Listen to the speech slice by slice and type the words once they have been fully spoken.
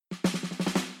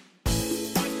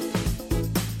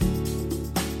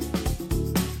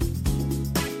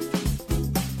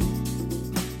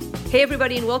Hey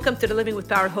everybody, and welcome to the Living with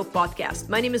Power Hope podcast.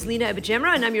 My name is Lina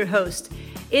Abijamra and I'm your host.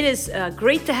 It is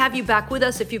great to have you back with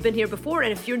us if you've been here before,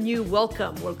 and if you're new,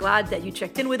 welcome. We're glad that you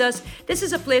checked in with us. This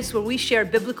is a place where we share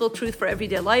biblical truth for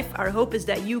everyday life. Our hope is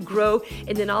that you grow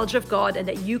in the knowledge of God and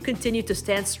that you continue to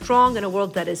stand strong in a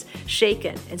world that is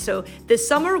shaken. And so this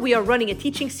summer, we are running a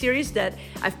teaching series that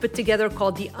I've put together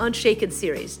called the Unshaken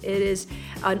series. It is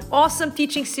an awesome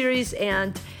teaching series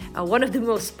and one of the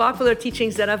most popular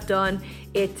teachings that I've done.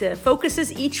 It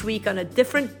focuses each week on a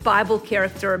different Bible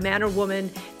character, man or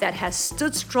woman, that has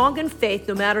stood strong in faith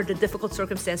no matter the difficult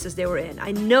circumstances they were in.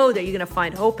 I know that you're going to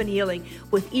find hope and healing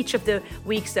with each of the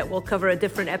weeks that we'll cover a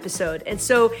different episode. And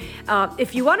so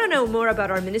if you want to know more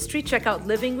about our ministry, check out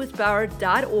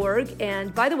livingwithpower.org.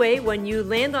 And by the way, when you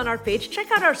land on our page,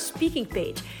 check out our speaking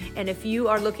page. And if you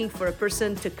are looking for a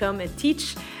person to come and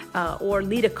teach or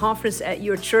lead a conference at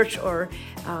your church or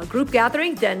group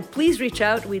gathering, then please reach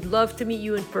out. We'd love to meet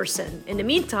you in person. In the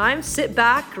meantime, sit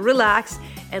back, relax,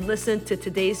 and listen to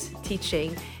today's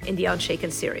teaching in the Unshaken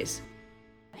series.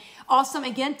 Awesome,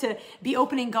 again, to be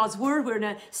opening God's Word. We're in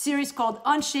a series called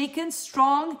Unshaken,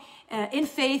 Strong in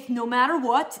Faith, No Matter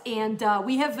What. And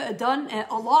we have done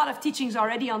a lot of teachings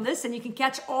already on this, and you can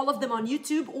catch all of them on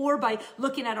YouTube or by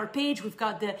looking at our page. We've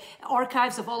got the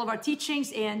archives of all of our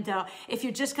teachings. And if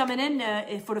you're just coming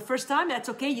in for the first time, that's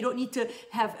okay. You don't need to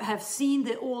have seen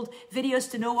the old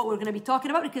videos to know what we're going to be talking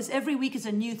about, because every week is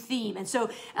a new theme. And so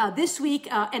this week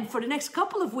and for the next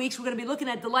couple of weeks, we're going to be looking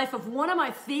at the life of one of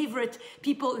my favorite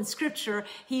people in Scripture.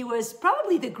 He was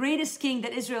probably the greatest king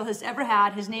that Israel has ever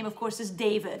had. His name, of course, is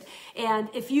David. And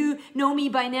if you know me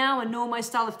by now and know my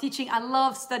style of teaching, I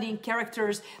love studying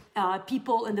characters,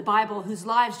 people in the Bible whose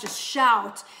lives just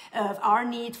shout of our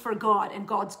need for God and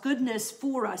God's goodness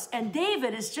for us. And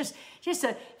David is just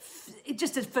a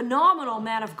phenomenal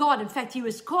man of God. In fact, he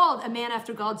was called a man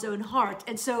after God's own heart.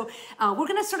 And so we're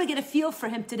going to sort of get a feel for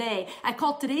him today. I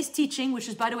called today's teaching, which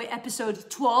is, by the way, episode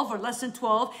 12 or lesson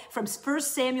 12 from 1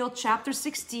 Samuel chapter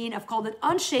 16. I've called it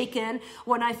Unshaken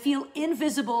When I Feel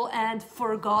Invisible and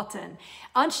Forgotten.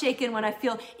 Unshaken when I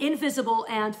feel invisible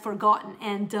and forgotten.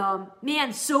 And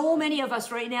man, so many of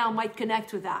us right now might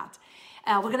connect with that.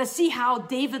 We're going to see how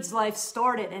David's life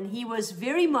started, and he was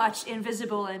very much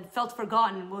invisible and felt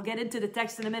forgotten. We'll get into the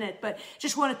text in a minute, but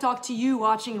just want to talk to you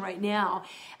watching right now.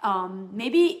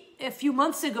 Maybe a few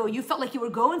months ago, you felt like you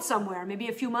were going somewhere. Maybe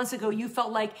a few months ago, you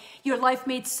felt like your life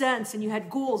made sense and you had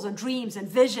goals and dreams and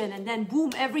vision, and then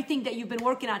boom, everything that you've been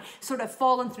working on sort of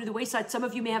fallen through the wayside. Some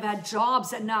of you may have had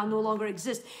jobs that now no longer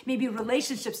exist. Maybe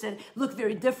relationships that look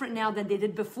very different now than they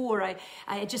did before.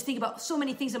 I just think about so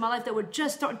many things in my life that were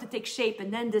just starting to take shape,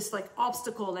 and then this like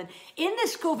obstacle. And in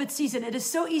this COVID season, it is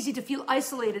so easy to feel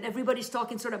isolated. Everybody's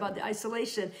talking sort of about the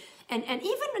isolation. And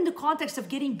even in the context of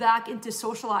getting back into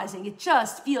socializing, it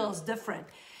just feels different.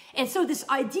 And so this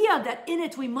idea that in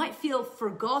it we might feel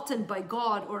forgotten by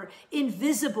God or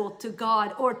invisible to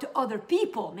God or to other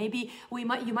people. Maybe you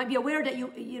might be aware that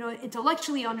you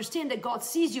intellectually understand that God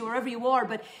sees you wherever you are,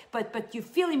 but you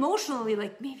feel emotionally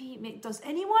like maybe does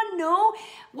anyone know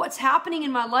what's happening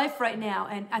in my life right now?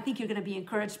 And I think you're going to be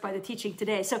encouraged by the teaching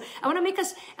today. So I want to make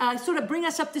us sort of bring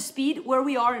us up to speed where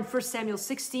we are in 1 Samuel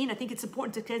 16. I think it's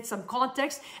important to get some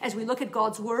context as we look at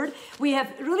God's word. We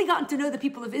have really gotten to know the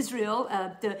people of Israel.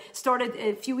 Started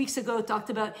a few weeks ago, talked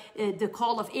about the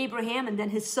call of Abraham and then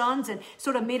his sons, and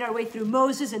sort of made our way through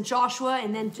Moses and Joshua,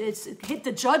 and then it's hit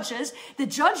the Judges. The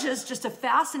Judges, just a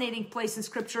fascinating place in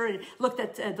Scripture. It looked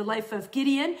at the life of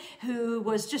Gideon, who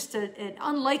was just an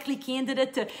unlikely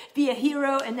candidate to be a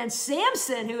hero, and then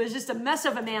Samson, who was just a mess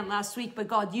of a man last week, but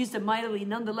God used him mightily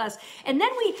nonetheless. And then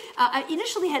I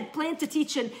initially had planned to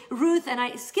teach in Ruth, and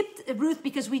I skipped Ruth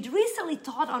because we'd recently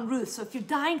taught on Ruth. So if you're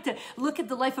dying to look at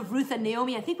the life of Ruth and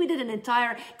Naomi, I think we did an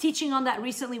entire teaching on that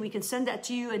recently. We can send that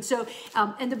to you. And so,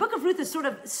 and the book of Ruth is sort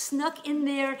of snuck in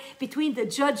there between the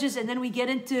Judges, and then we get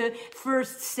into 1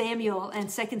 Samuel and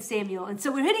 2 Samuel. And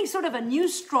so we're hitting sort of a new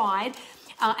stride.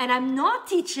 And I'm not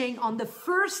teaching on the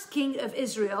first king of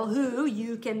Israel, who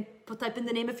you can type in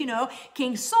the name if you know,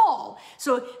 King Saul.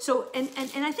 So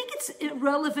I think it's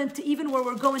relevant to even where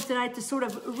we're going tonight to sort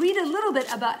of read a little bit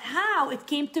about how it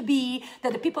came to be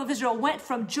that the people of Israel went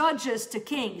from judges to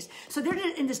kings. So they're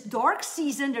in this dark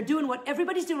season. They're doing what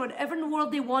everybody's doing, whatever in the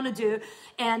world they want to do,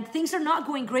 and things are not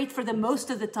going great for them most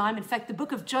of the time. In fact, the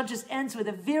book of Judges ends with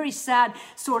a very sad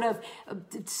sort of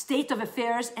state of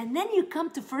affairs. And then you come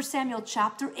to 1 Samuel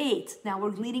chapter 8. Now we're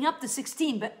leading up to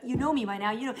 16, but you know me by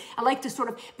now. You know, I like to sort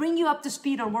of bring you up to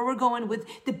speed on where we're going with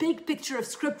the big picture of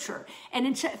Scripture. And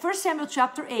in 1 Samuel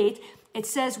chapter 8, it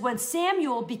says, when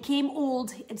Samuel became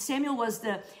old, and Samuel was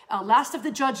the last of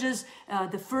the judges,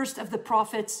 the first of the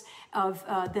prophets,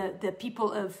 the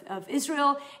people of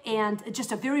Israel, and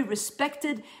just a very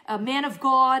respected man of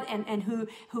God, and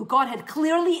who God had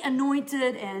clearly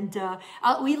anointed. And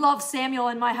we love Samuel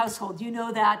in my household. You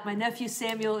know that. My nephew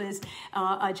Samuel is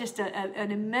just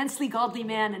an immensely godly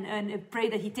man, and I pray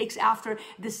that he takes after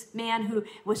this man who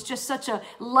was just such a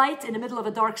light in the middle of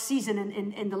a dark season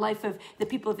in the life of the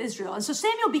people of Israel. And so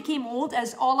Samuel became old,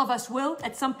 as all of us will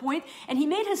at some point, and he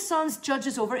made his sons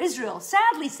judges over Israel.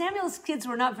 Sadly, Samuel's kids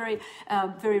were not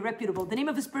very reputable. The name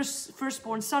of his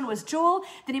firstborn son was Joel.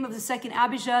 The name of the second,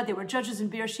 Abijah. They were judges in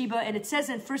Beersheba. And it says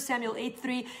in 1 Samuel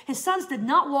 8:3, his sons did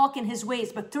not walk in his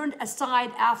ways, but turned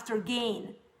aside after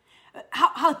gain.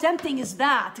 How tempting is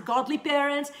that? Godly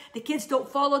parents, the kids don't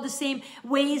follow the same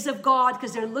ways of God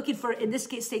because they're looking for, in this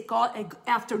case, God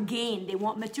after gain. They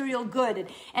want material good.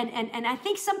 And I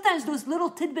think sometimes those little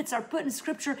tidbits are put in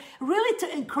scripture really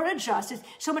to encourage us. It's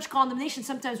so much condemnation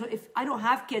sometimes. If I don't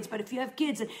have kids, but if you have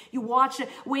kids and you watch the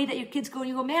way that your kids go, and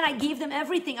you go, man, I gave them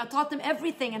everything. I taught them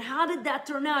everything. And how did that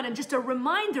turn out? And just a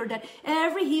reminder that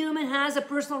every human has a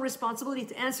personal responsibility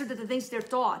to answer to the things they're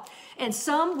taught. And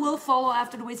some will follow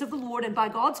after the ways of the Lord, and by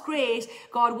God's grace,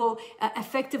 God will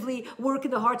effectively work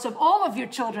in the hearts of all of your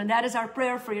children. That is our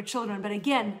prayer for your children. But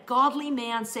again, godly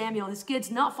man Samuel, his kids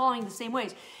not following the same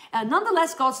ways.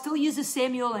 Nonetheless, God still uses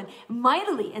Samuel and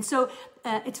mightily. And so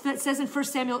it says in 1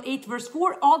 Samuel 8, verse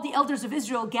 4, all the elders of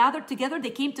Israel gathered together. They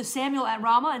came to Samuel at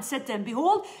Ramah and said to him,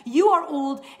 behold, you are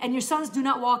old, and your sons do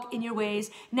not walk in your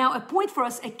ways. Now appoint for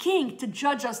us a king to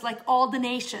judge us like all the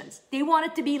nations. They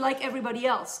wanted to be like everybody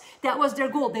else. That was their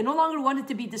goal. They no longer wanted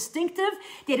to be distinctive.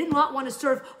 They did not want to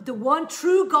serve the one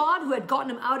true God who had gotten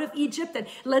them out of Egypt and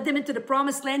led them into the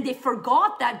promised land. They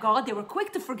forgot that God. They were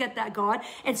quick to forget that God.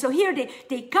 And so here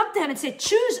they come to him and say,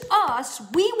 choose us.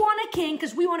 We want a king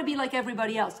because we want to be like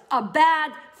everybody else. A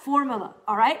bad formula,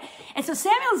 all right? And so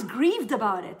Samuel's grieved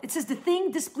about it. It says the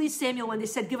thing displeased Samuel when they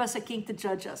said, give us a king to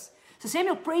judge us. So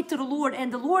Samuel prayed to the Lord,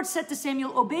 and the Lord said to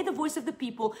Samuel, obey the voice of the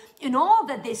people in all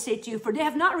that they say to you, for they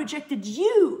have not rejected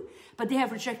you, but they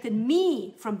have rejected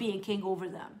me from being king over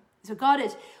them. So God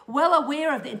is well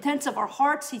aware of the intents of our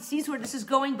hearts. He sees where this is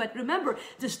going. But remember,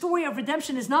 the story of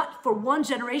redemption is not for one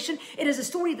generation. It is a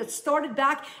story that started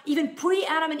back even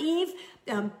pre-Adam and Eve,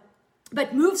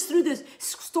 but moves through the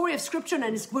story of Scripture,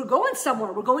 and we're going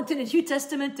somewhere. We're going to the New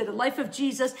Testament, to the life of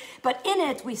Jesus. But in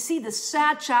it, we see the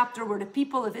sad chapter where the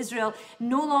people of Israel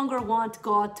no longer want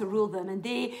God to rule them. And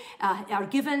they are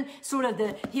given sort of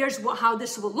here's how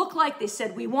this will look like. They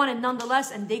said, we want it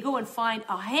nonetheless. And they go and find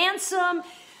a handsome,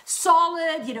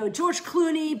 solid, George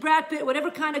Clooney, Brad Pitt, whatever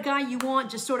kind of guy you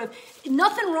want, just sort of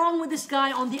nothing wrong with this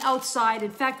guy on the outside.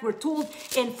 In fact, we're told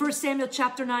in 1 Samuel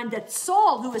chapter 9 that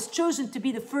Saul, who was chosen to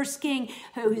be the first king,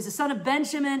 who is the son of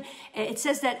Benjamin, it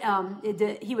says that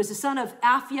he was the son of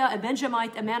Aphiah, a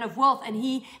Benjamite, a man of wealth, and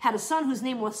he had a son whose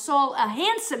name was Saul, a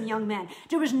handsome young man.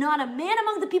 There was not a man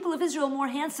among the people of Israel more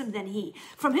handsome than he.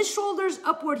 From his shoulders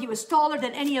upward, he was taller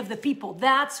than any of the people.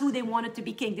 That's who they wanted to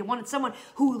be king. They wanted someone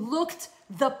who looked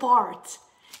the part.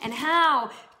 And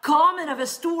how common of a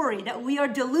story that we are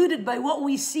deluded by what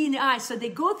we see in the eyes. So they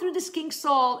go through this King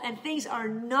Saul, and things are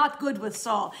not good with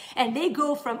Saul. And they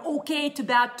go from okay to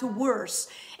bad to worse.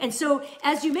 And so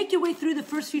as you make your way through the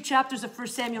first few chapters of 1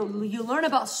 Samuel, you learn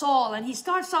about Saul, and he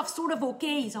starts off sort of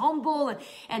okay. He's humble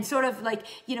and sort of like,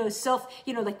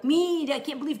 like me, I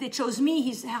can't believe they chose me.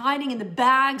 He's hiding in the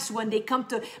bags when they come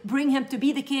to bring him to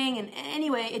be the king. And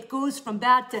anyway, it goes from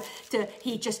bad to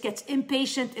he just gets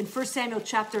impatient in 1 Samuel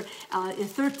chapter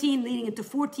 13, leading into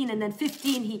 14, and then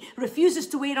 15. He refuses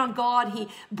to wait on God. He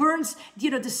burns,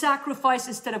 the sacrifice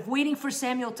instead of waiting for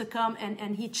Samuel to come,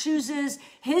 and he chooses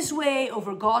his way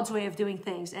over God's way of doing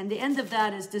things. And the end of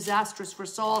that is disastrous for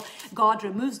Saul. God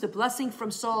removes the blessing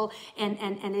from Saul, and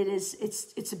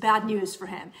it's bad news for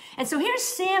him. And so here's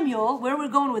Samuel, where we're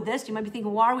going with this. You might be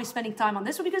thinking, why are we spending time on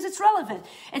this? Well, because it's relevant.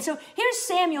 And so here's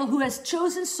Samuel, who has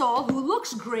chosen Saul, who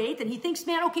looks great, and he thinks,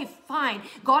 man, okay, fine.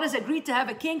 God has agreed to have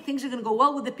a king. Things are going to go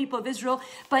well with the people of Israel.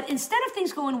 But instead of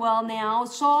things going well now,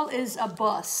 Saul is a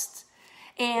bust.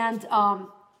 And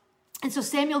so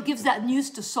Samuel gives that news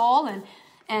to Saul, and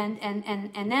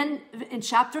then in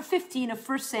chapter 15 of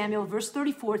 1 Samuel, verse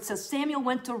 34, it says, Samuel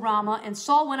went to Ramah, and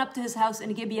Saul went up to his house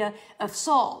in Gibeah of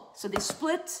Saul. So they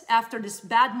split after this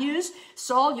bad news.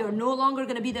 Saul, you're no longer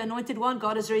going to be the anointed one.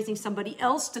 God is raising somebody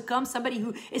else to come, somebody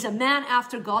who is a man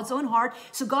after God's own heart.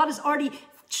 So God has already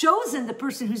chosen the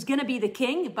person who's going to be the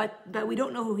king, but we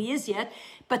don't know who he is yet.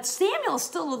 But Samuel's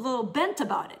still a little bent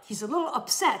about it. He's a little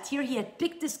upset. Here he had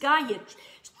picked this guy. He had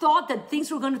thought that things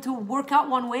were going to work out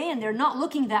one way, and they're not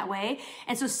looking that way.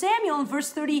 And so Samuel, in verse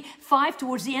 35,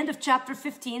 towards the end of chapter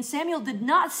 15, Samuel did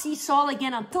not see Saul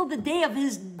again until the day of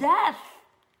his death.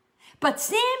 But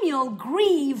Samuel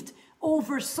grieved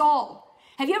over Saul.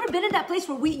 Have you ever been in that place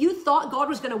where you thought God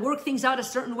was going to work things out a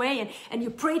certain way, and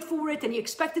you prayed for it, and you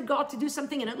expected God to do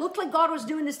something, and it looked like God was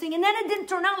doing this thing, and then it didn't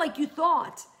turn out like you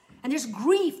thought? And there's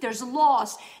grief, there's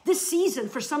loss. This season,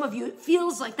 for some of you, it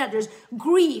feels like that. There's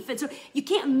grief. And so you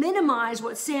can't minimize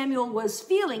what Samuel was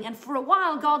feeling. And for a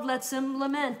while, God lets him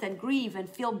lament and grieve and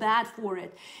feel bad for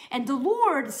it. And the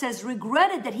Lord says,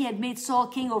 regretted that he had made Saul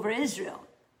king over Israel.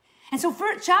 And so for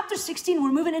chapter 16,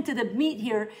 we're moving into the meat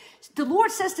here. The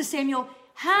Lord says to Samuel,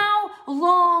 how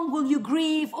long will you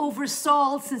grieve over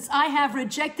Saul since I have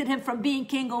rejected him from being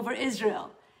king over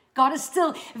Israel? God is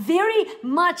still very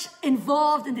much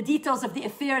involved in the details of the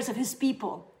affairs of his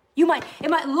people. It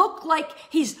might look like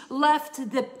he's left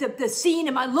the scene.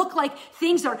 It might look like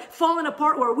things are falling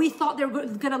apart where we thought they were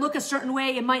going to look a certain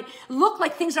way. It might look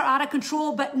like things are out of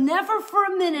control, but never for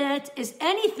a minute is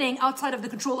anything outside of the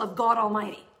control of God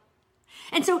Almighty.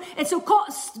 And so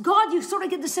God, you sort of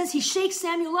get the sense he shakes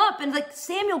Samuel up and like,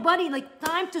 Samuel, buddy, like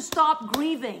time to stop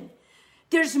grieving.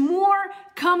 There's more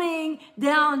coming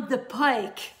down the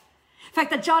pike. In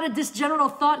fact, I jotted this general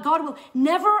thought: God will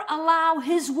never allow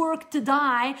his work to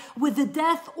die with the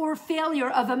death or failure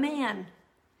of a man.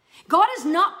 God is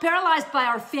not paralyzed by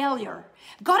our failure.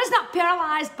 God is not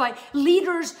paralyzed by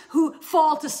leaders who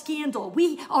fall to scandal.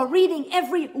 We are reading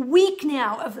every week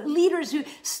now of leaders who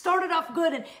started off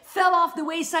good and fell off the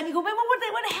wayside. You go,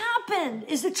 what happened?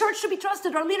 Is the church to be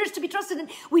trusted? Are leaders to be trusted? And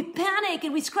we panic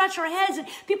and we scratch our heads. And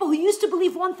people who used to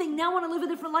believe one thing now want to live a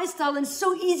different lifestyle. And it's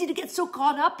so easy to get so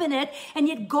caught up in it. And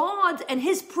yet God and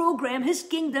his program, his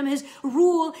kingdom, his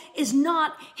rule is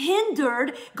not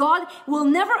hindered. God will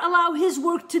never allow his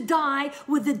work to die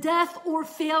with the death or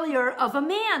failure of a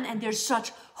man, and there's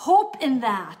such hope in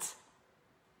that.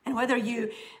 And whether you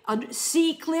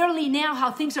see clearly now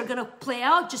how things are going to play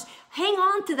out, just hang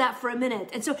on to that for a minute.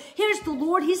 And so here's the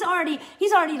Lord. He's already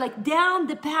like down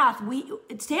the path.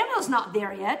 Samuel's not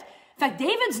there yet. In fact,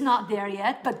 David's not there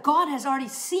yet, but God has already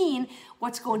seen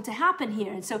what's going to happen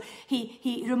here. And so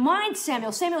he reminds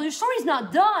Samuel, your story's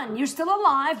not done. You're still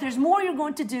alive. There's more you're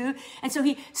going to do. And so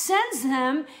he sends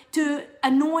him to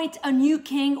anoint a new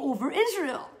king over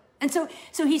Israel. And so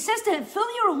he says to him,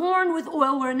 fill your horn with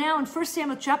oil. We're now in 1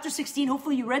 Samuel chapter 16.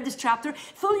 Hopefully you read this chapter.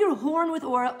 Fill your horn with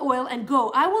oil and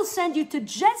go. I will send you to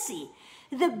Jesse,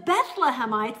 the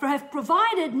Bethlehemite, for I have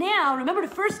provided now. Remember the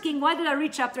first king. Why did I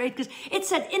read chapter 8? Because it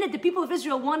said in it the people of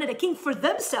Israel wanted a king for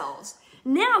themselves.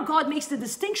 Now God makes the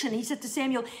distinction. He said to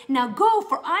Samuel, now go,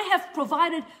 for I have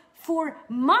provided for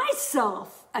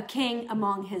myself a king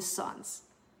among his sons.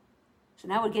 So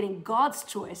now we're getting God's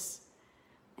choice.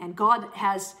 And God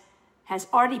has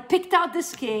already picked out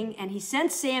this king, and he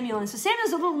sends Samuel. And so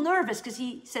Samuel's a little nervous because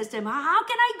he says to him, how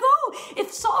can I go?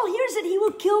 If Saul hears it, he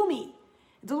will kill me.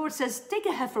 The Lord says, take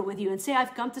a heifer with you and say,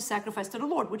 I've come to sacrifice to the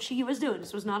Lord, which he was doing.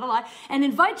 This was not a lie. And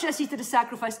invite Jesse to the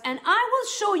sacrifice, and I will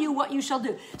show you what you shall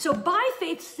do. So by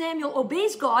faith, Samuel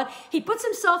obeys God. He puts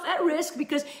himself at risk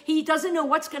because he doesn't know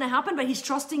what's going to happen, but he's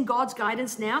trusting God's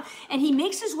guidance now. And he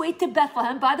makes his way to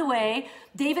Bethlehem. By the way,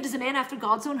 David is a man after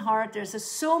God's own heart. There's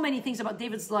so many things about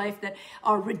David's life that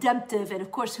are redemptive. And of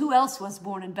course, who else was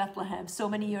born in Bethlehem so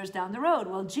many years down the road?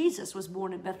 Well, Jesus was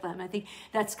born in Bethlehem. I think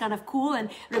that's kind of cool. And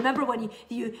remember, when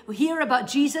you hear about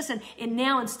Jesus and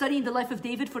now in studying the life of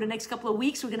David for the next couple of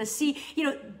weeks, we're going to see,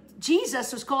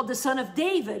 Jesus was called the son of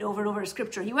David over and over in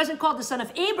scripture. He wasn't called the son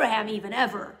of Abraham even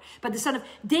ever, but the son of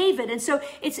David. And so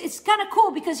it's kind of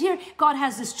cool because here God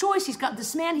has this choice. He's got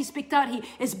this man he's picked out. He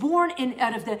is born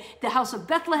out of the house of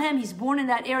Bethlehem. He's born in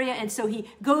that area. And so he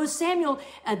goes, Samuel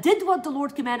did what the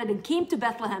Lord commanded and came to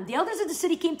Bethlehem. The elders of the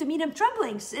city came to meet him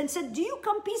trembling and said, do you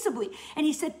come peaceably? And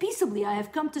he said, peaceably, I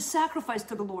have come to sacrifice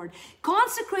to the Lord.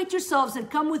 Consecrate yourselves and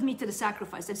come with me to the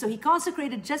sacrifice. And so he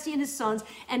consecrated Jesse and his sons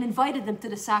and invited them to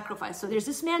the sacrifice. So there's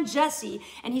this man Jesse,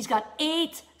 and he's got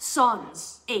 8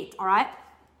 sons. 8, all right?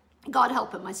 God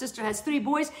help him. My sister has 3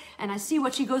 boys, and I see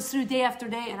what she goes through day after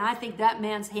day, and I think that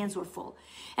man's hands were full.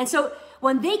 And so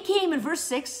when they came in verse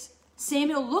 6,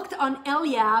 Samuel looked on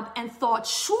Eliab and thought,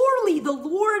 surely the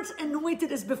Lord's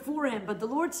anointed is before him. But the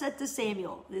Lord said to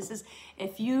Samuel, this is,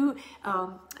 if you're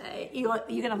going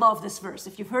to love this verse.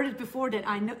 If you've heard it before, then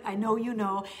I know you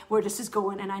know where this is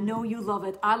going, and I know you love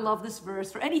it. I love this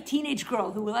verse. For any teenage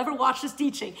girl who will ever watch this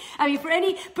teaching, I mean, for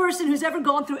any person who's ever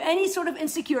gone through any sort of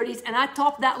insecurities, and I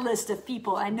top that list of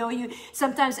people. I know you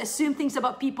sometimes assume things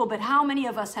about people, but how many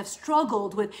of us have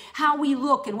struggled with how we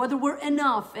look and whether we're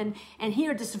enough? And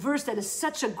here, this verse that is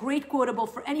such a great quotable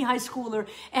for any high schooler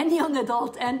and young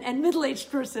adult and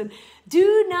middle-aged person.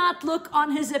 Do not look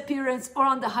on his appearance or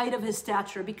on the height of his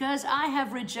stature, because I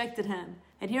have rejected him.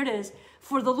 And here it is.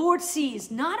 For the Lord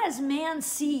sees, not as man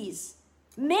sees.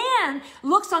 Man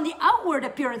looks on the outward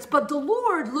appearance, but the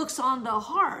Lord looks on the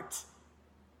heart.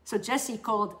 So Jesse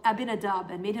called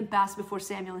Abinadab and made him pass before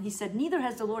Samuel. And he said, neither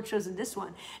has the Lord chosen this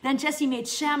one. Then Jesse made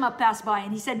Shammah pass by.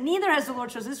 And he said, neither has the Lord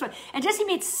chosen this one. And Jesse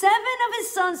made 7 of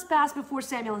his sons pass before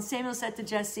Samuel. And Samuel said to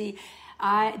Jesse,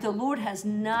 the Lord has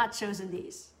not chosen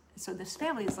these. So this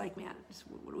family is like, man,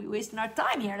 what are we wasting our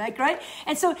time here? Like, right?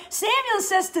 And so Samuel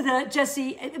says to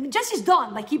Jesse's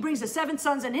done. Like, he brings the 7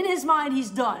 sons, and in his mind, he's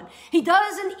done. He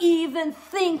doesn't even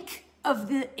think of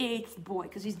the 8th boy,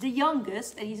 because he's the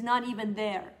youngest, and he's not even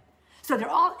there. So they're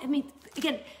all,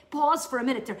 again, pause for a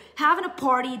minute. They're having a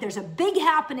party. There's a big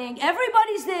happening.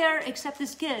 Everybody's there except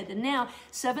this kid. And now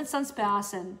 7 sons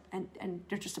pass, and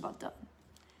they're just about done.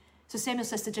 So Samuel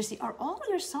says to Jesse, are all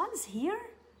your sons here?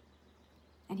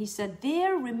 And he said,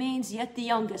 there remains yet the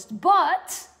youngest,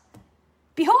 but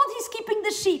behold, he's keeping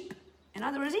the sheep. In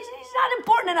other words, he's not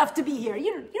important enough to be here.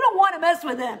 You don't want to mess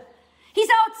with him. He's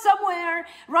out somewhere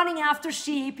running after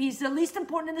sheep. He's the least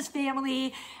important in his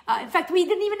family. In fact, we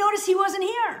didn't even notice he wasn't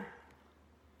here.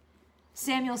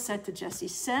 Samuel said to Jesse,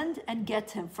 send and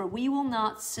get him, for we will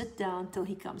not sit down till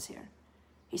he comes here.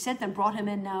 He sent and brought him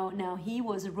in. Now he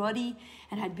was ruddy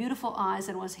and had beautiful eyes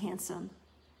and was handsome.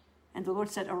 And the Lord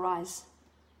said, arise,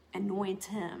 anoint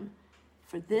him,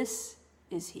 for this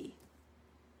is he.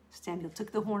 Samuel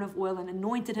took the horn of oil and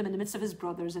anointed him in the midst of his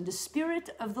brothers. And the Spirit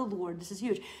of the Lord, this is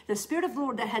huge, the Spirit of the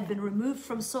Lord that had been removed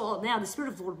from Saul, now the Spirit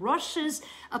of the Lord rushes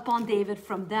upon David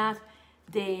from that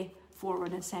day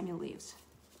forward. And Samuel leaves.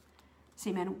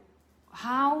 Say, man,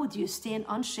 how do you stand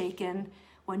unshaken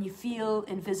when you feel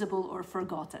invisible or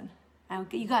forgotten?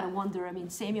 You got to wonder.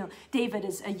 David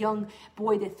is a young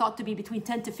boy that thought to be between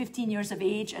 10 to 15 years of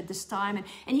age at this time.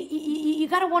 And you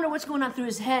got to wonder what's going on through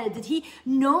his head. Did he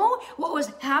know what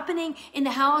was happening in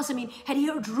the house? Had he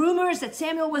heard rumors that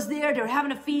Samuel was there? They were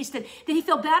having a feast. And did he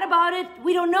feel bad about it?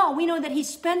 We don't know. We know that he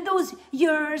spent those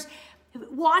years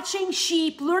watching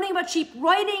sheep, learning about sheep,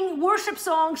 writing worship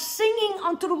songs, singing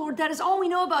unto the Lord. That is all we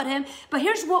know about him. But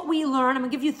here's what we learn. I'm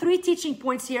going to give you 3 teaching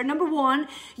points here. Number 1,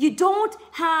 you don't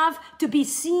have to be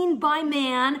seen by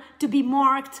man to be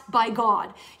marked by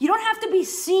God. You don't have to be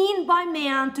seen by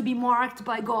man to be marked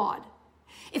by God.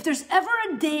 If there's ever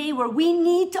a day where we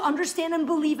need to understand and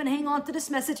believe and hang on to this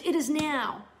message, it is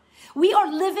now. We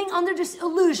are living under this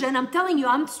illusion. I'm telling you,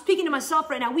 I'm speaking to myself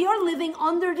right now. We are living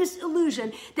under this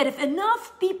illusion that if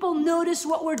enough people notice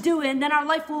what we're doing, then our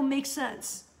life will make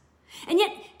sense. And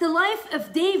yet, the life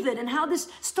of David and how this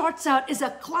starts out is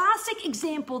a classic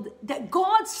example that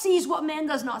God sees what man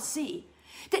does not see.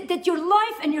 That your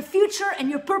life and your future and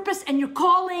your purpose and your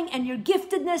calling and your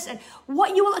giftedness and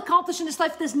what you will accomplish in this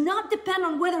life does not depend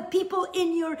on whether people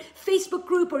in your Facebook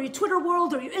group or your Twitter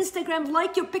world or your Instagram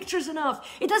like your pictures enough.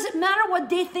 It doesn't matter what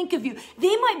they think of you.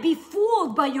 They might be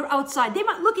fooled by your outside. They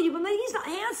might look at you, but he's not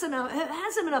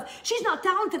handsome enough. She's not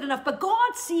talented enough. But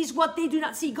God sees what they do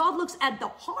not see. God looks at the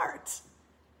heart.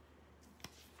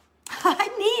 I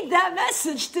need that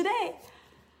message today.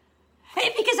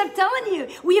 Hey, because I'm telling you,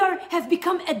 we have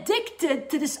become addicted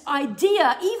to this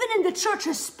idea, even in the church,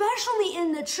 especially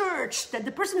in the church, that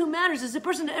the person who matters is the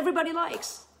person that everybody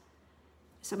likes.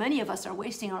 So many of us are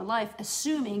wasting our life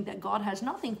assuming that God has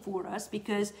nothing for us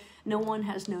because no one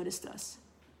has noticed us.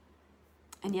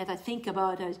 And yet I think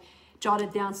about,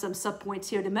 jotted down some subpoints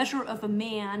here. The measure of a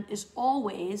man is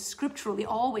always, scripturally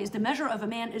always, the measure of a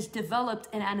man is developed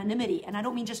in anonymity. And I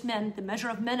don't mean just men, the measure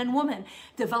of men and women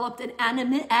developed in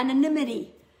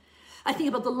anonymity. I think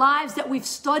about the lives that we've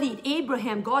studied.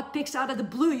 Abraham, God picks out of the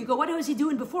blue. You go, what was he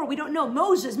doing before? We don't know.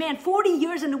 Moses, man, 40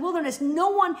 years in the wilderness. No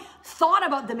one thought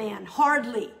about the man,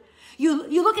 hardly.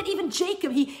 You look at even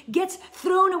Jacob, he gets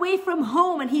thrown away from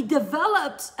home and he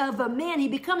develops of a man. He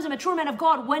becomes a mature man of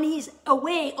God when he's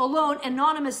away, alone,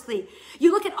 anonymously.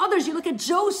 You look at others, you look at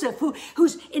Joseph,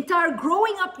 whose entire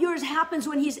growing up years happens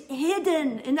when he's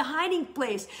hidden in the hiding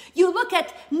place. You look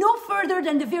at no further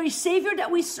than the very Savior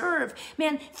that we serve.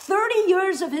 Man, 30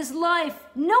 years of his life,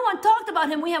 no one talked about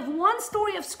him. We have one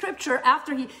story of scripture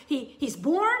after he's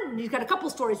born. He's got a couple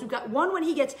stories. We've got one when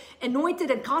he gets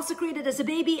anointed and consecrated as a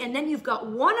baby, and then you've got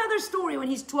one other story when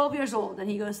he's 12 years old and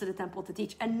he goes to the temple to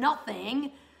teach. And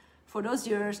nothing for those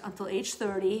years until age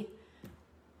 30,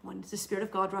 when the Spirit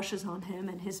of God rushes on him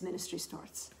and his ministry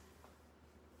starts.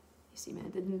 You see,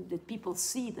 man, did people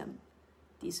see them?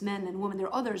 These men and women. There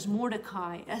are others,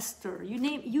 Mordecai, Esther,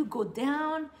 you go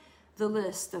down the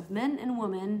list of men and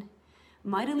women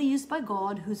mightily used by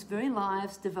God whose very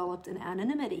lives developed in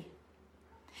anonymity.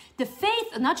 The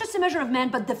faith, not just a measure of man,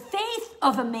 but the faith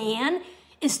of a man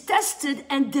is tested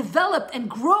and developed and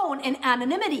grown in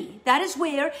anonymity. That is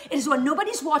where it is when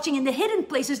nobody's watching, in the hidden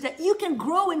places, that you can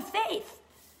grow in faith.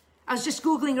 I was just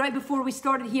Googling right before we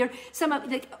started here some of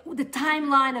the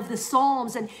timeline of the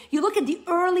Psalms, and you look at the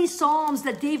early Psalms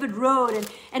that David wrote,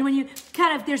 and when you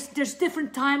kind of, there's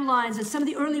different timelines, and some of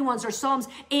the early ones are Psalms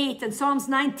 8 and Psalms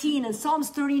 19 and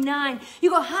Psalms 39. You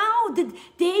go, how did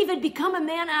David become a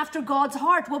man after God's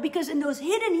heart? Well, because in those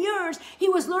hidden years, he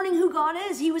was learning who God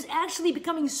is. He was actually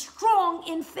becoming strong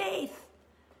in faith.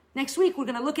 Next week, we're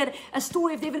going to look at a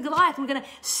story of David and Goliath. We're going to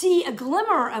see a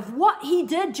glimmer of what he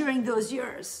did during those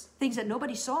years, things that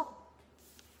nobody saw.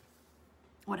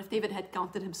 What if David had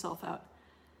counted himself out?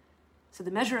 So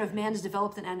the measure of man is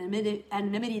developed in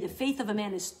anonymity. The faith of a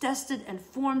man is tested and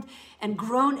formed and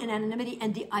grown in anonymity.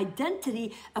 And the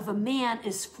identity of a man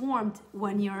is formed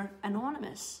when you're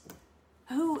anonymous.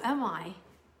 Who am I?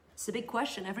 It's a big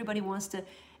question everybody wants to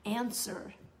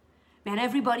answer. Man,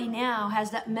 everybody now has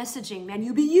that messaging. Man,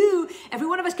 you be you. Every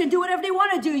one of us can do whatever they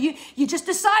want to do. You just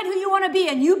decide who you want to be,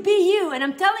 and you be you. And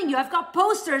I'm telling you, I've got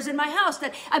posters in my house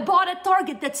that I bought at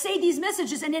Target that say these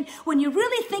messages. And then when you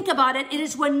really think about it, it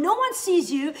is when no one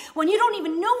sees you, when you don't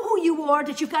even know who you are,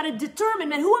 that you've got to determine,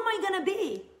 man, who am I going to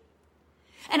be?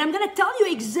 And I'm going to tell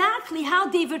you exactly how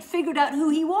David figured out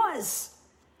who he was.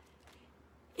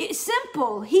 It's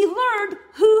simple. He learned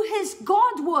who his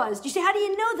God was. You say, how do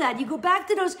you know that? You go back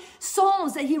to those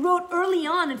Psalms that he wrote early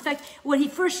on. In fact, when he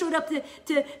first showed up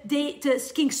to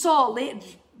King Saul,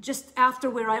 just after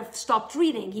where I've stopped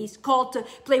reading, he's called to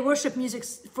play worship music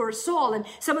for Saul. And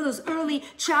some of those early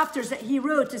chapters that he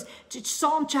wrote is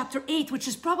Psalm chapter 8, which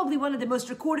is probably one of the most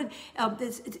recorded.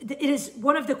 It is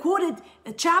one of the quoted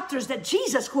chapters that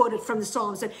Jesus quoted from the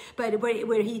Psalms. But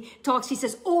where he talks, he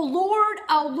says, "O Lord,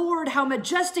 our Lord, how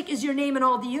majestic is your name in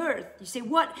all the earth." You say,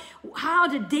 what? How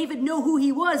did David know who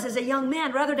he was as a young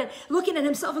man? Rather than looking at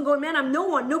himself and going, man, I'm no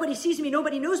one. Nobody sees me.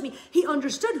 Nobody knows me. He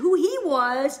understood who he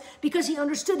was because he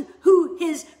understood who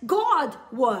his God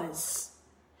was.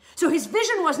 So his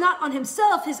vision was not on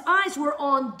himself, his eyes were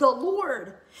on the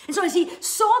Lord. And so as he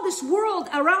saw this world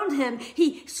around him,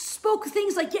 he spoke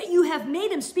things like, yet you have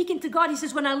made him, speaking to God. He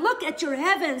says, when I look at your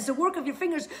heavens, the work of your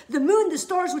fingers, the moon, the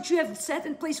stars which you have set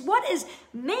in place, what is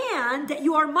man that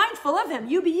you are mindful of him?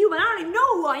 You be you, and I don't even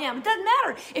know who I am. It doesn't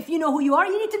matter if you know who you are.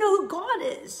 You need to know who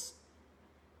God is.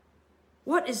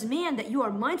 What is man that you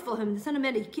are mindful of him, and the Son of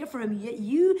Man that you care for him, yet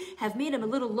you have made him a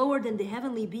little lower than the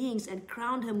heavenly beings and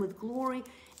crowned him with glory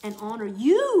and honor.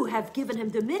 You have given him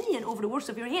dominion over the works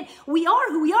of your hand. We are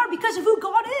who we are because of who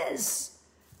God is.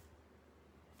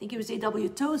 I think it was A.W.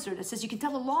 Tozer that says you can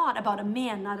tell a lot about a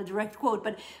man, not a direct quote,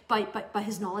 but by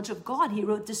his knowledge of God. He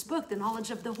wrote this book, The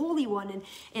Knowledge of the Holy One,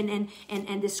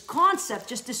 and this concept.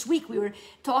 Just this week we were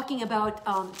talking about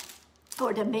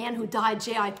or the man who died,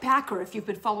 J.I. Packer. If you've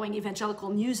been following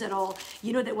evangelical news at all,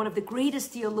 you know that one of the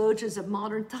greatest theologians of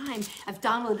modern time. I've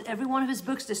downloaded every one of his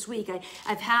books this week.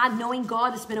 I've had Knowing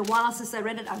God. It's been a while since I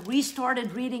read it. I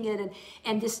restarted reading it,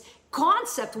 and this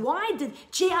concept, why did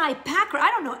J.I. Packer, I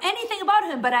don't know anything about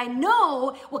him, but I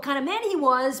know what kind of man he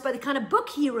was by the kind of book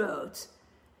he wrote.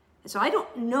 And so I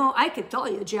don't know, I could tell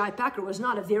you J.I. Packer was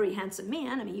not a very handsome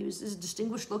man. I mean, he was this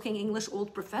distinguished looking English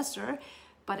old professor.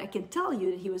 But I can tell you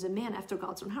that he was a man after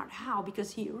God's own heart. How?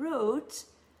 Because he wrote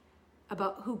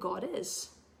about who God is.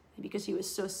 And because he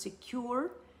was so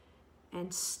secure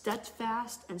and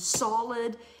steadfast and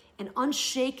solid and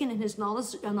unshaken in his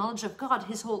knowledge of God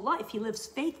his whole life. He lives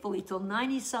faithfully till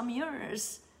 90-some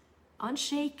years.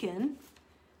 Unshaken.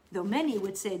 Though many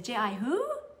would say, J.I. who?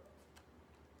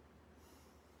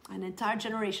 An entire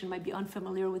generation might be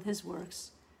unfamiliar with his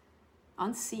works.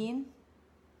 Unseen,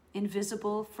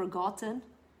 invisible, forgotten.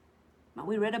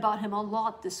 We read about him a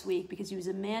lot this week because he was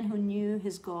a man who knew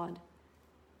his God.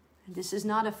 And this is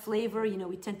not a flavor.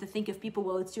 We tend to think of people,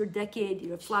 well, it's your decade.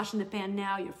 You're a flash in the pan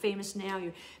now. You're famous now.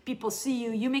 People see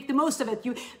you. You make the most of it.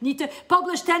 You need to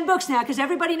publish 10 books now because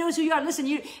everybody knows who you are. Listen,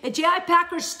 J.I.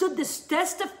 Packer stood this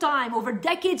test of time over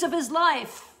decades of his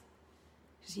life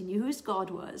because he knew who his God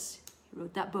was. He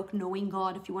wrote that book, Knowing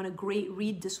God. If you want a great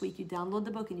read this week, you download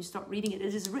the book and you start reading it.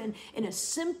 It is written in a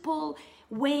simple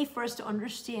way for us to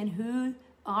understand who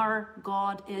our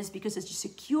God is, because as you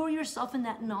secure yourself in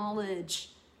that knowledge,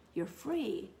 you're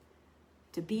free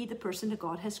to be the person that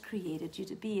God has created you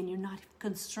to be, and you're not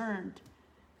concerned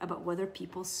about whether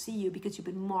people see you because you've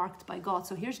been marked by God.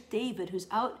 So here's David, who's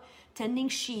out tending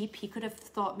sheep. He could have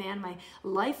thought, man, my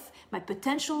life, my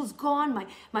potential is gone.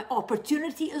 My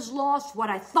opportunity is lost. What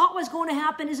I thought was going to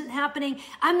happen isn't happening.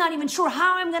 I'm not even sure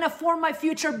how I'm going to form my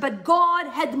future, but God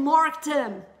had marked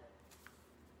him.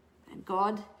 And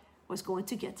God was going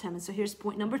to get him. And so here's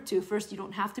point number 2. First, you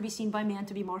don't have to be seen by man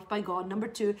to be marked by God. Number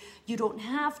 2, you don't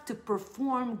have to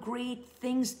perform great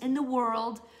things in the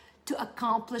world to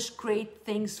accomplish great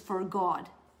things for God.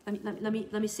 Let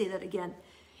me say that again.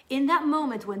 In that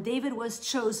moment when David was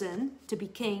chosen to be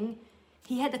king,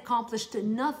 he had accomplished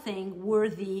nothing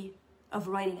worthy of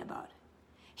writing about.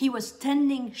 He was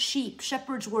tending sheep.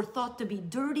 Shepherds were thought to be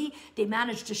dirty. They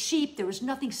managed the sheep. There was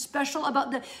nothing special about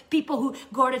the people who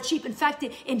guarded sheep. In fact,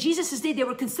 in Jesus' day, they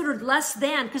were considered less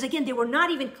than, because again, they were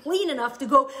not even clean enough to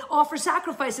go offer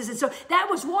sacrifices. And so that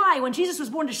was why when Jesus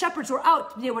was born, the shepherds were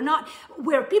out. They were not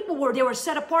where people were. They were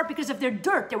set apart because of their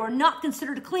dirt. They were not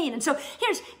considered clean. And so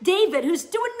here's David, who's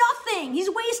doing nothing. He's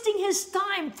wasting his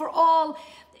time for all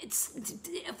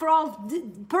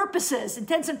purposes,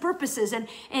 intents and purposes. And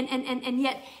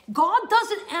yet God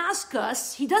doesn't ask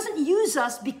us, he doesn't use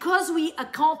us because we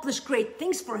accomplish great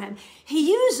things for him.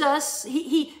 He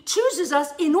chooses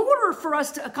us in order for us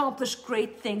to accomplish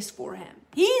great things for him.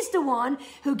 He's the one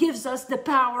who gives us the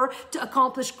power to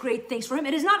accomplish great things for him.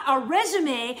 It is not our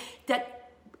resume that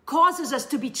causes us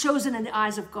to be chosen in the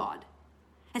eyes of God.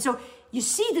 And so you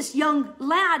see this young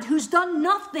lad who's done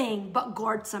nothing but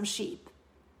guard some sheep.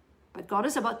 But God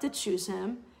is about to choose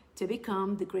him to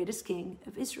become the greatest king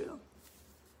of Israel.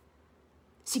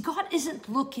 See, God isn't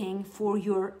looking for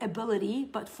your ability,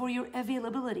 but for your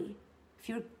availability. If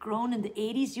you're grown in the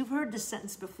 80s, you've heard this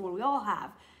sentence before. We all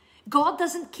have. God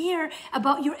doesn't care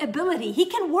about your ability. He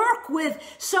can work with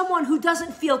someone who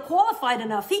doesn't feel qualified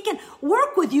enough. He can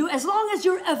work with you as long as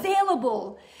you're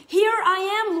available. Here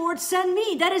I am, Lord, send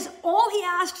me. That is all he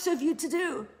asks of you to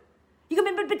do. You come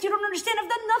in, but you don't understand. I've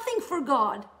done nothing for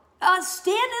God.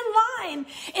 Stand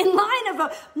in line of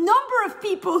a number of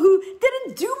people who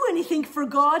didn't do anything for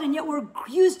God and yet were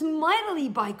used mightily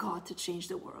by God to change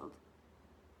the world.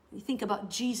 You think about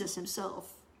Jesus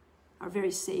himself, our very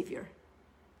Savior.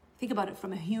 Think about it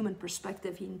from a human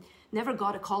perspective. He never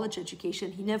got a college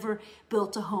education. He never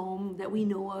built a home that we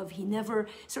know of. He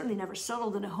certainly never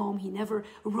settled in a home. He never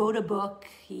wrote a book.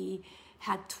 He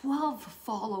had 12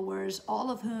 followers, all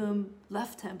of whom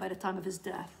left him by the time of his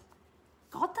death.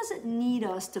 God doesn't need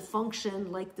us to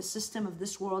function like the system of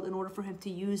this world in order for him to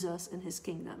use us in his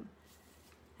kingdom.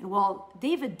 And while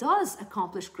David does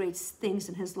accomplish great things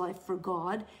in his life for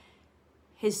God,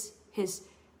 his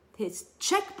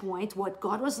checkpoint, what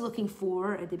God was looking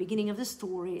for at the beginning of the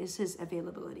story, is his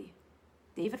availability.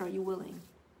 David, are you willing?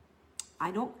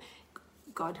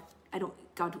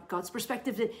 God's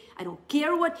perspective, I don't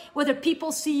care whether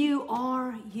people see you.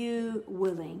 Are you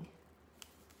willing?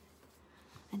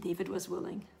 And David was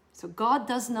willing. So God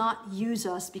does not use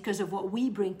us because of what we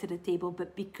bring to the table,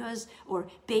 but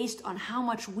based on how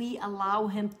much we allow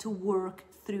him to work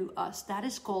through us. That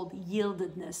is called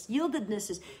yieldedness. Yieldedness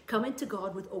is coming to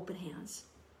God with open hands.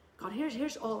 God,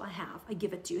 here's all I have. I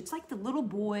give it to you. It's like the little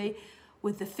boy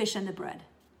with the fish and the bread.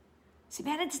 See,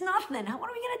 man, it's nothing. What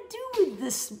are we going to do with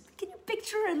this? Can you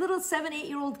picture a little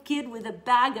 7-8-year-old kid with a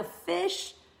bag of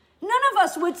fish? None of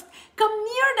us would come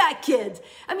near that kid.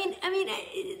 I mean,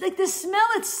 like the smell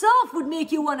itself would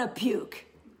make you want to puke.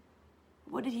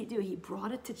 What did he do? He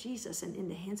brought it to Jesus. And in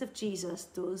the hands of Jesus,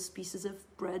 those pieces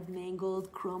of bread,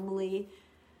 mangled, crumbly,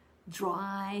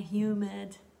 dry,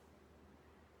 humid,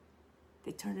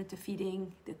 they turned into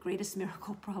feeding the greatest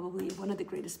miracle, probably one of the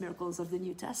greatest miracles of the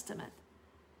New Testament.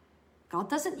 God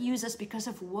doesn't use us because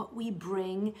of what we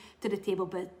bring to the table,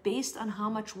 but based on how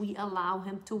much we allow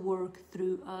him to work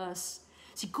through us.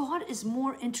 See, God is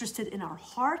more interested in our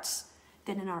hearts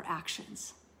than in our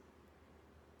actions.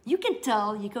 You can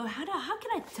tell, you go, how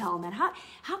can I tell, man? How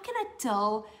can I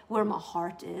tell where my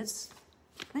heart is?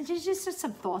 And just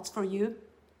some thoughts for you.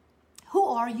 Who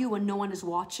are you when no one is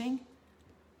watching?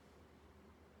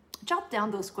 Jot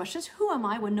down those questions. Who am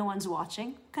I when no one's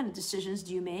watching? What kind of decisions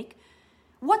do you make?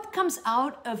 What comes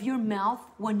out of your mouth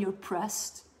when you're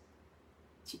pressed?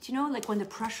 Do you know, like when the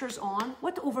pressure's on,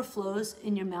 what overflows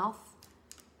in your mouth?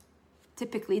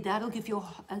 Typically, that'll give you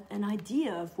an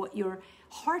idea of what your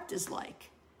heart is like.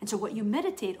 And so what you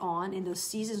meditate on in those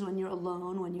seasons when you're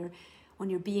alone, when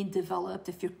you're being developed,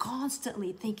 if you're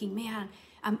constantly thinking, man,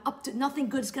 I'm up to nothing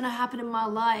good's going to happen in my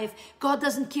life. God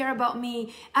doesn't care about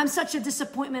me. I'm such a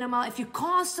disappointment in my life. If you're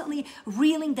constantly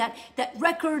reeling that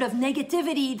record of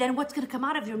negativity, then what's going to come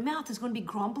out of your mouth is going to be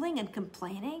grumbling and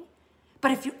complaining. But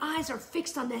if your eyes are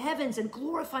fixed on the heavens and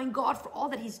glorifying God for all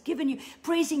that he's given you,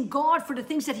 praising God for the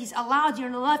things that he's allowed you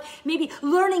in your life, maybe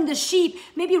learning the sheep,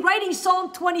 maybe writing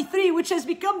Psalm 23, which has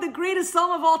become the greatest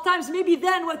psalm of all times, maybe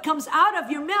then what comes out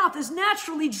of your mouth is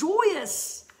naturally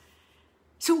joyous.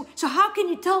 So how can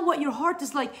you tell what your heart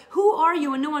is like? Who are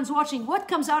you when no one's watching? What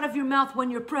comes out of your mouth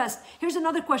when you're pressed? Here's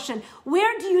another question.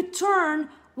 Where do you turn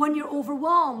when you're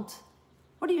overwhelmed?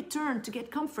 Where do you turn to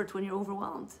get comfort when you're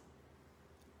overwhelmed?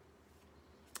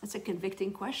 That's a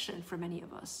convicting question for many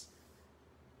of us.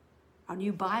 Our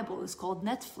new Bible is called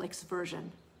Netflix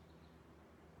version.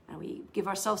 And we give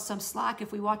ourselves some slack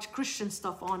if we watch Christian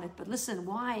stuff on it. But listen,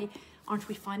 why aren't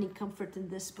we finding comfort in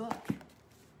this book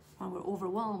when we're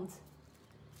overwhelmed?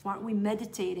 Why aren't we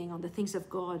meditating on the things of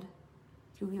God?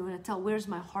 You want to tell, where's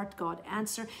my heart, God?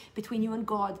 Answer between you and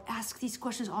God. Ask these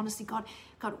questions honestly. God,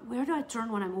 where do I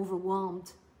turn when I'm overwhelmed?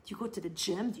 Do you go to the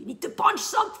gym? Do you need to punch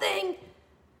something?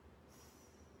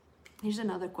 Here's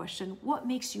another question. What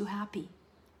makes you happy?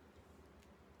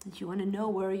 If you want to know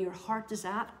where your heart is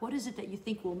at, what is it that you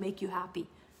think will make you happy?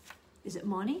 Is it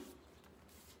money?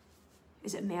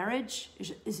 Is it marriage?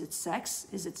 Is it sex?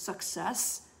 Is it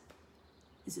success?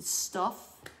 Is it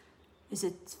stuff? Is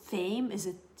it fame?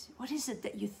 What is it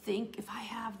that you think, if I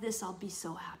have this, I'll be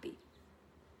so happy?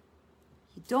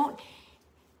 You don't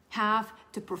have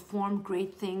to perform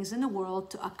great things in the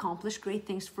world to accomplish great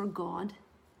things for God.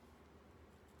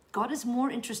 God is more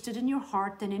interested in your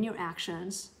heart than in your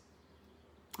actions.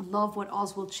 I love what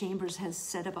Oswald Chambers has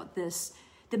said about this.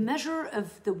 The measure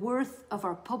of the worth of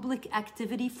our public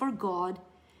activity for God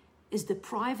is the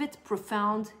private,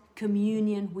 profound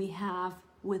communion we have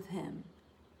with him.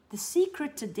 The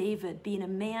secret to David being a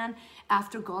man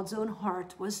after God's own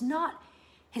heart was not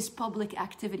his public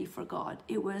activity for God.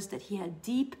 It was that he had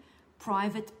deep,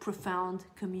 private, profound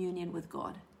communion with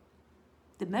God.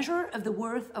 The measure of the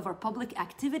worth of our public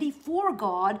activity for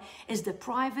God is the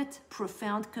private,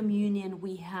 profound communion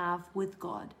we have with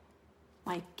God.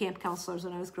 My camp counselors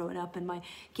when I was growing up and my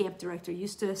camp director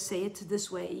used to say it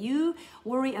this way. You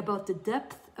worry about the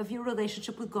depth of your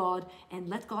relationship with God and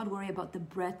let God worry about the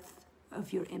breadth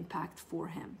of your impact for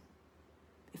him.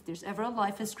 If there's ever a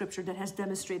life in Scripture that has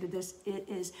demonstrated this, it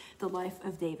is the life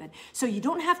of David. So you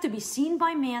don't have to be seen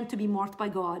by man to be marked by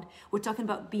God. We're talking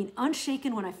about being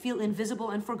unshaken when I feel invisible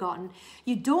and forgotten.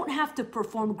 You don't have to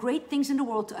perform great things in the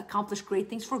world to accomplish great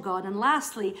things for God. And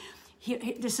lastly, here,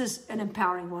 this is an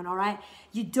empowering one, all right?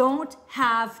 You don't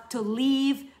have to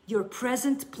leave your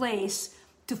present place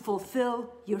to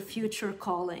fulfill your future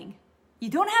calling. You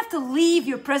don't have to leave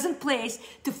your present place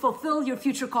to fulfill your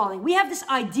future calling. We have this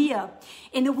idea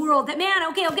in the world that, man,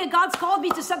 okay, God's called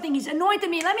me to something. He's anointed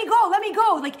me. Let me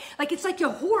go. Like it's like your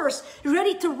horse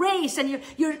ready to race and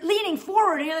you're leaning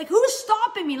forward and you're like, who's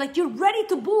stopping me? Like you're ready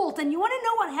to bolt. And you want to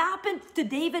know what happened to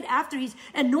David after he's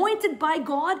anointed by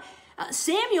God?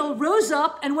 Samuel rose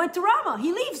up and went to Ramah.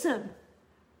 He leaves him.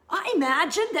 I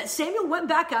imagine that David went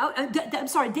back out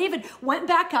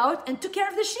and took care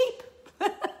of the sheep.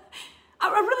 I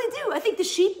really do. I think the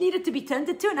sheep needed to be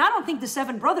tended to, and I don't think the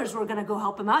 7 brothers were going to go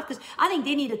help him out because I think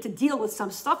they needed to deal with some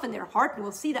stuff in their heart, and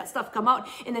we'll see that stuff come out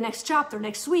in the next chapter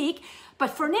next week. But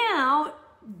for now,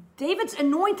 David's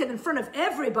anointed in front of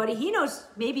everybody. He knows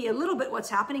maybe a little bit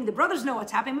what's happening. The brothers know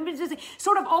what's happening. Maybe it's just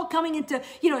sort of all coming into,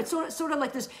 it's sort of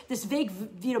like this vague,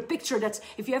 picture that's,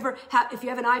 if you have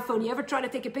an iPhone, you ever try to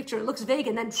take a picture, it looks vague,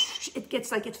 and then it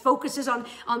gets like, it focuses on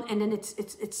and then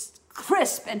it's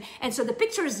crisp. And so the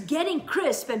picture is getting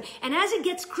crisp. And as it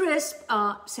gets crisp,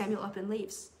 Samuel up and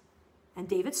leaves. And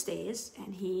David stays,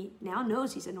 and he now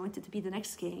knows he's anointed to be the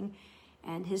next king.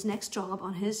 And his next job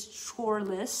on his chore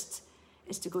list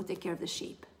is to go take care of the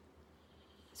sheep.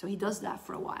 So he does that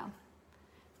for a while.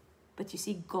 But you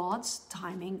see, God's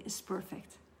timing is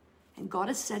perfect. And God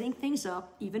is setting things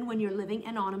up, even when you're living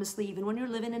anonymously, even when you're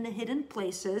living in the hidden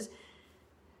places.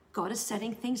 God is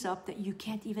setting things up that you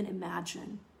can't even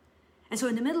imagine. And so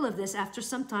in the middle of this, after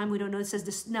some time, we don't know, it says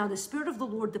this, now the Spirit of the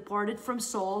Lord departed from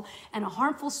Saul, and a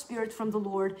harmful spirit from the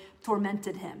Lord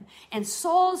tormented him. And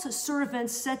Saul's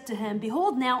servants said to him,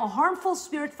 behold, now a harmful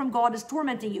spirit from God is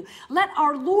tormenting you. Let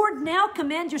our Lord now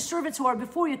command your servants who are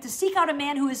before you to seek out a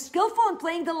man who is skillful in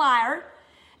playing the lyre.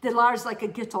 The lyre is like a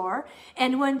guitar.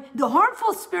 And when the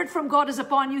harmful spirit from God is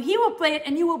upon you, he will play it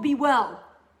and you will be well.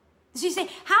 So you say,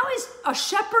 how is a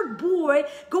shepherd boy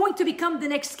going to become the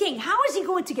next king? How is he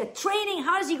going to get training?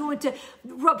 How is he going to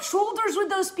rub shoulders with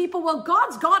those people? Well,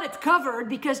 God's got it covered,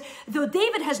 because though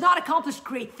David has not accomplished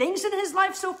great things in his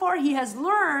life so far, he has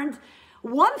learned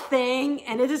one thing,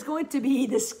 and it is going to be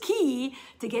this key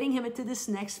to getting him into this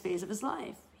next phase of his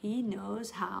life. He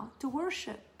knows how to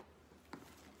worship.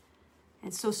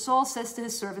 And so Saul says to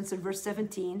his servants in verse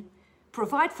 17,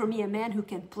 provide for me a man who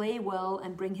can play well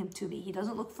and bring him to me. He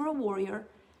doesn't look for a warrior.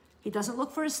 He doesn't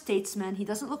look for a statesman. He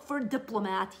doesn't look for a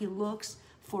diplomat. He looks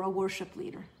for a worship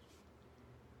leader.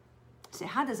 So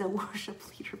how does a worship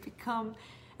leader become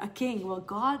a king? Well,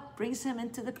 God brings him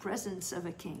into the presence of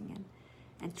a king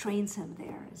and trains him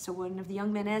there. And so one of the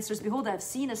young men answers, behold, I have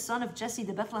seen a son of Jesse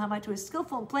the Bethlehemite who is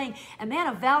skillful in playing, a man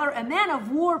of valor, a man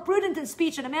of war, prudent in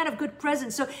speech, and a man of good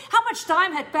presence. So how much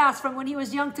time had passed from when he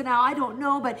was young to now? I don't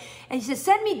know. And he says,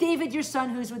 send me David, your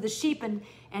son, who's with the sheep. And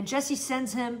Jesse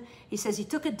sends him. He says he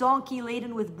took a donkey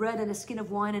laden with bread and a skin of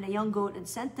wine and a young goat and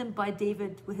sent them by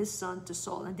David with his son to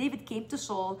Saul. And David came to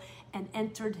Saul and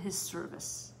entered his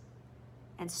service.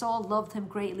 And Saul loved him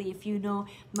greatly. If you know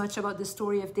much about the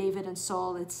story of David and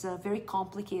Saul, it's a very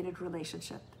complicated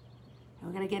relationship. And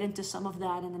we're going to get into some of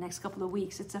that in the next couple of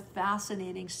weeks. It's a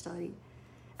fascinating study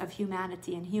of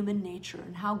humanity and human nature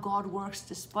and how God works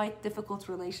despite difficult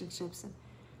relationships.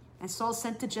 And Saul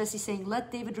sent to Jesse saying,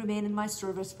 let David remain in my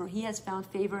service, for he has found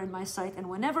favor in my sight. And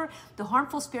whenever the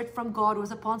harmful spirit from God was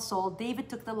upon Saul, David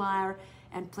took the lyre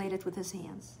and played it with his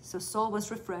hands. So Saul was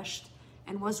refreshed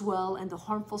and was well, and the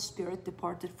harmful spirit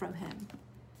departed from him.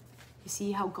 You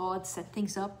see how God set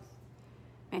things up?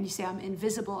 And you say, I'm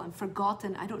invisible, I'm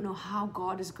forgotten. I don't know how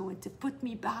God is going to put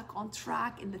me back on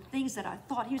track in the things that I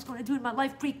thought he was going to do in my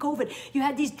life pre-COVID. You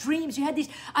had these dreams, you had these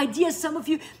ideas. Some of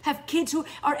you have kids who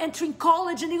are entering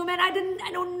college and they go, man, I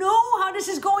don't know how this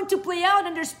is going to play out.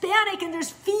 And there's panic and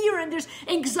there's fear and there's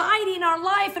anxiety in our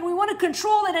life and we want to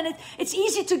control it. And it's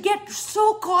easy to get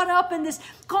so caught up in this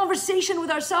conversation with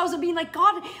ourselves and being like,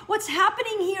 God, what's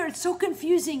happening here? It's so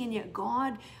confusing. And yet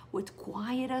God would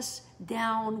quiet us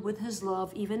down with his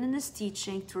love, even in his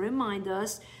teaching, to remind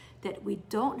us that we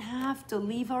don't have to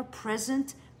leave our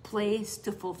present place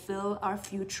to fulfill our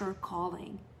future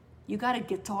calling. You got a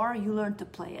guitar, you learn to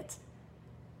play it.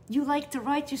 You like to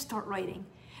write, you start writing.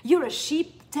 You're a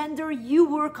sheep tender, you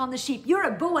work on the sheep. You're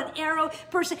a bow and arrow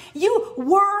person, you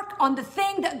work on the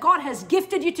thing that God has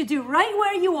gifted you to do right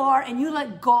where you are, and you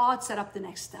let God set up the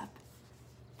next step.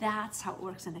 That's how it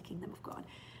works in the kingdom of God.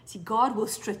 See, God will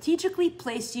strategically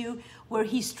place you where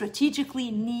he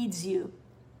strategically needs you.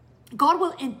 God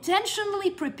will intentionally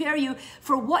prepare you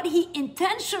for what he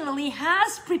intentionally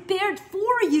has prepared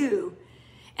for you.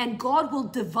 And God will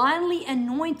divinely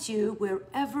anoint you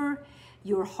wherever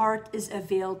your heart is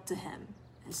availed to him.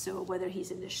 And so whether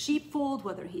he's in the sheepfold,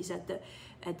 whether he's at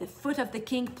the foot of the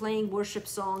king playing worship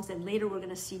songs, and later we're going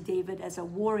to see David as a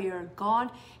warrior, God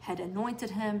had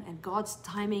anointed him, and God's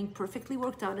timing perfectly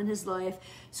worked out in his life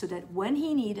so that when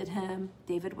he needed him,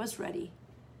 David was ready.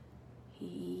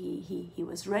 He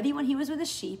was ready when he was with the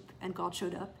sheep and God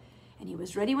showed up, and he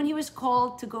was ready when he was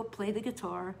called to go play the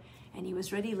guitar, and he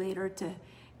was ready later to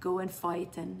go and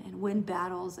fight and win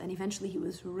battles, and eventually he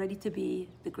was ready to be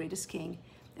the greatest king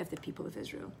of the people of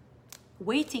Israel.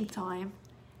 Waiting time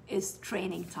is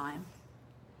training time.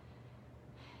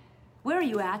 Where are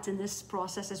you at in this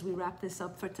process as we wrap this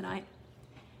up for tonight?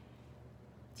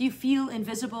 Do you feel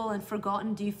invisible and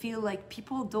forgotten? Do you feel like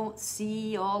people don't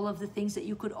see all of the things that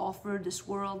you could offer this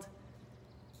world?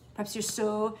 Perhaps you're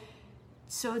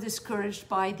so discouraged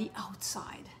by the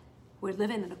outside. We're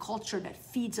living in a culture that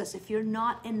feeds us. If you're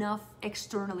not enough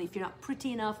externally, if you're not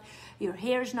pretty enough, your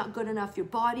hair's not good enough, your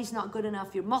body's not good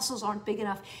enough, your muscles aren't big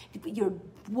enough, your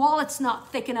wallet's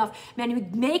not thick enough, man, we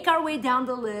make our way down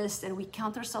the list and we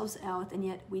count ourselves out, and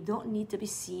yet we don't need to be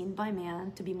seen by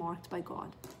man to be marked by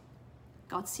God.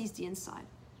 God sees the inside.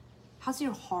 How's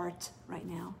your heart right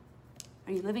now?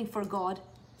 Are you living for God?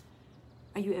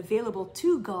 Are you available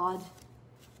to God?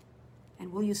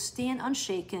 And will you stand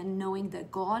unshaken, knowing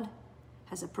that God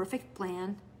has a perfect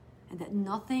plan and that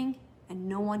nothing and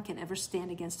no one can ever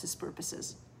stand against his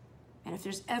purposes? And if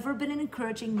there's ever been an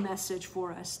encouraging message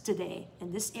for us today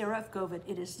in this era of COVID,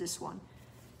 it is this one.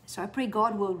 So I pray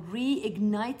God will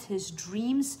reignite his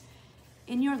dreams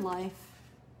in your life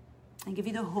and give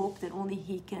you the hope that only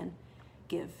He can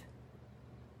give.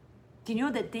 Do you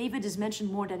know that David is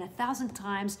mentioned more than 1,000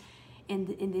 times in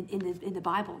the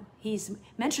Bible? He's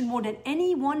mentioned more than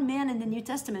any one man in the New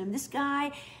Testament. And this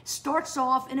guy starts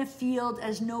off in a field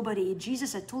as nobody.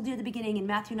 Jesus, I told you at the beginning in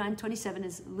Matthew 9:27,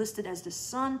 is listed as the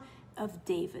son of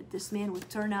David. This man would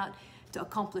turn out to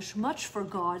accomplish much for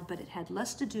God, but it had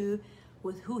less to do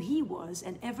with who he was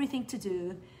and everything to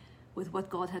do with what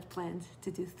God had planned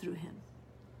to do through him.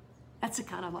 That's the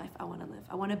kind of life I want to live.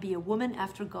 I want to be a woman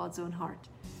after God's own heart.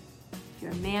 If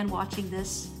you're a man watching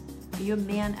this, are you a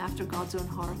man after God's own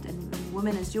heart? And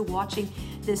women, as you're watching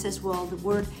this as well,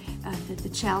 the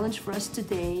challenge for us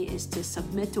today is to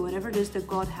submit to whatever it is that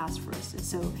God has for us. And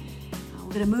so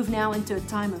we're going to move now into a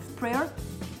time of prayer.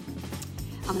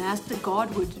 I'm going to ask that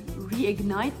God would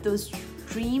reignite those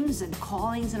dreams and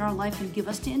callings in our life and give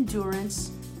us the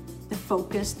endurance, the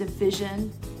focus, the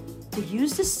vision, to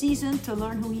use this season to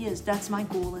learn who He is. That's my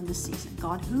goal in this season.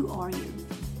 God, who are You?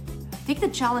 Take the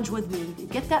challenge with me.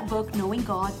 Get that book, Knowing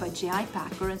God by J.I.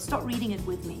 Packer, and start reading it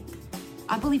with me.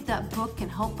 I believe that book can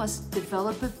help us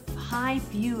develop a high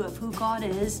view of who God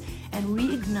is and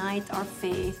reignite our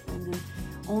faith in the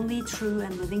only true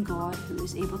and living God who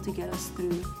is able to get us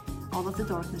through all of the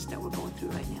darkness that we're going through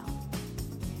right now.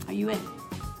 Are you in?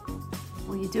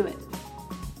 Will you do it?